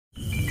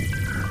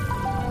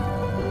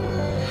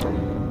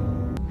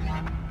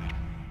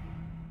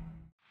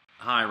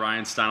Hi,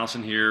 Ryan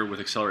Steinelson here with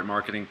Accelerate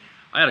Marketing.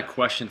 I had a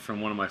question from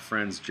one of my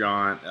friends,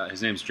 John.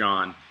 His name's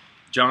John.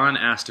 John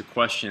asked a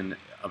question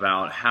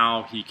about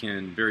how he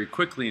can very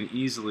quickly and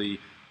easily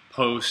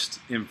post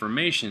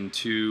information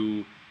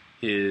to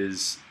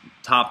his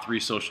top 3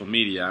 social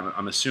media.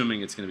 I'm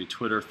assuming it's going to be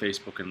Twitter,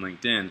 Facebook, and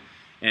LinkedIn.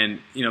 And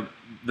you know,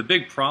 the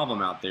big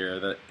problem out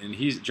there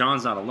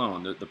John's not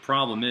alone. The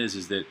problem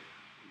is that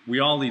we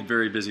all lead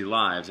very busy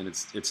lives, and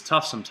it's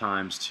tough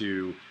sometimes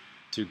to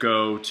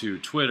go to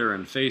Twitter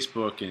and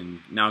Facebook and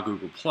now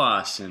Google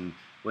Plus and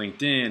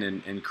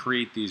LinkedIn and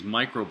create these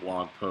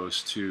microblog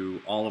posts to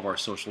all of our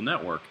social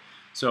network.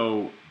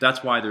 So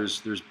that's why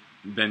there's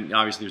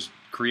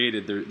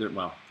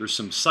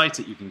some sites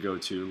that you can go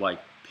to, like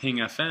Ping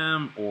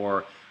FM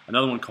or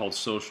another one called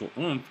Social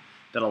Oomph,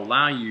 that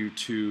allow you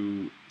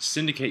to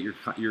syndicate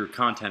your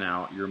content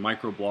out, your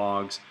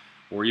microblogs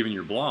or even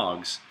your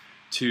blogs,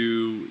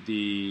 to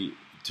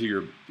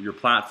your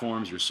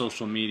platforms, your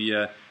social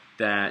media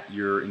that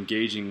you're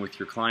engaging with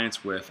your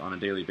clients with on a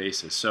daily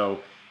basis.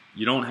 So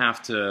you don't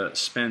have to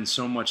spend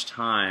so much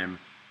time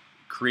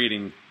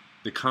creating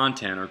the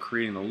content or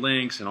creating the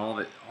links and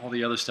all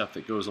the other stuff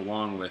that goes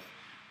along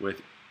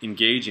with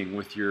engaging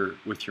with your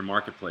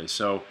marketplace.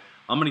 So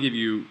I'm going to give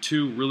you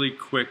 2 really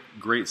quick,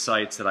 great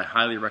sites that I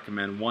highly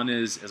recommend. One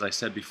is, as I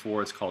said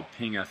before, it's called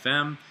Ping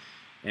FM,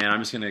 and I'm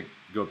just going to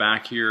go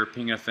back here.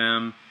 Ping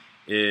FM,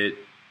 it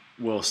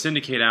will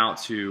syndicate out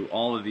to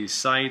all of these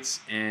sites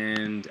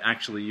and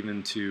actually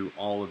even to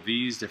all of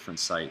these different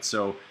sites.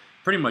 So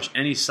pretty much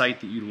any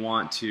site that you'd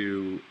want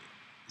to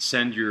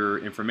send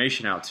your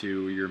information out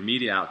to, your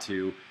media out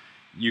to,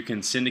 you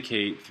can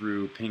syndicate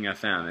through Ping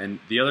FM. And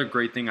the other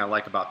great thing I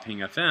like about Ping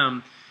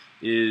FM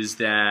is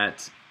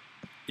that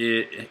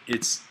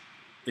it's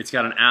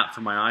got an app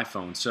for my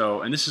iPhone.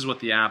 So, and this is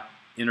what the app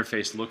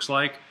interface looks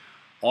like.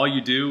 All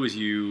you do is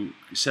you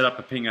set up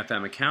a Ping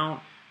FM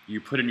account. You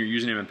put in your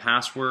username and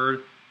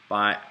password.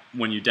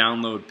 When you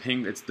download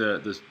Ping,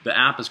 the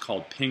app is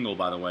called Pingle,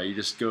 by the way. You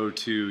just go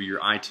to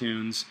your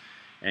iTunes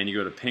and you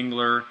go to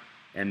Pingler,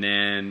 and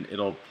then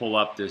it'll pull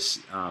up this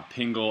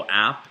Pingle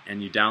app,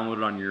 and you download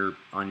it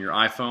on your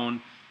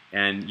iPhone,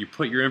 and you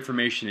put your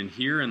information in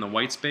here in the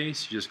white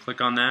space. You just click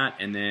on that,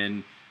 and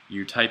then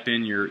you type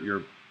in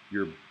your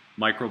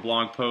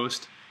microblog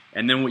post,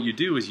 and then what you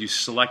do is you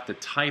select the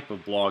type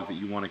of blog that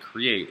you want to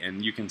create,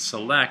 and you can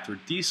select or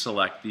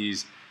deselect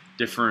these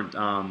different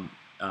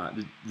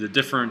the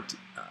different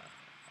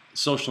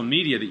social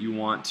media that you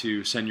want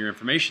to send your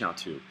information out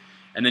to.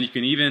 And then you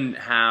can even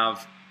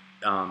have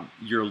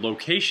your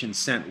location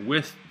sent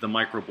with the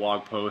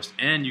microblog post,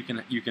 and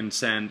you can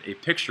send a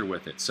picture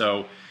with it.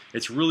 So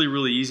it's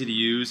really easy to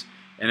use.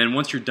 And then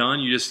once you're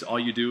done, all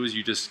you do is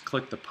you just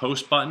click the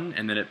post button,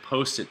 and then it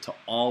posts it to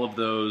all of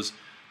those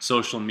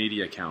social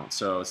media accounts.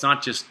 So it's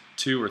not just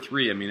 2 or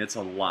 3. I mean, it's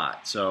a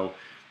lot. So,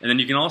 and then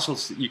you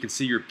can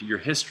see your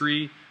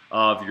history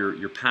of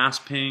your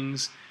past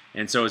pings,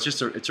 and so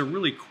it's a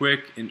really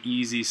quick and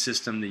easy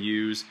system to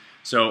use.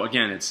 So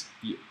again, it's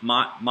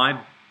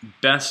my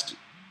best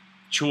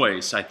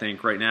choice, I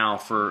think, right now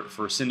for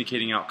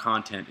syndicating out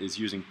content is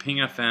using Ping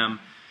FM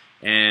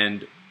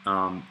and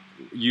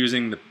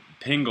using the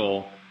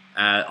Pingle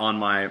on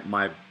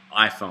my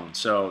iPhone.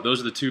 So those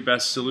are the 2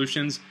 best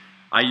solutions.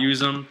 I use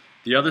them.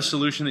 The other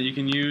solution that you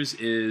can use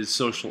is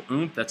Social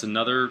Oomph. That's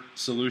another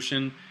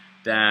solution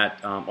that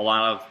a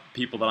lot of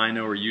people that I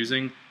know are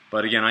using.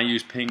 But again, I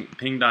use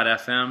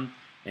Ping.fm,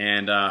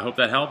 and I hope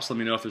that helps. Let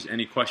me know if there's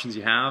any questions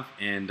you have.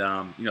 And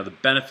you know, the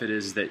benefit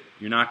is that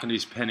you're not going to be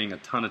spending a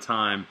ton of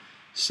time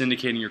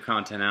syndicating your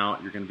content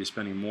out. You're going to be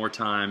spending more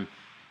time,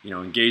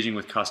 engaging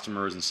with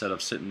customers instead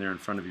of sitting there in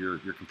front of your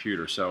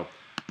computer. So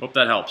hope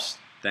that helps.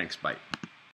 Thanks. Bye.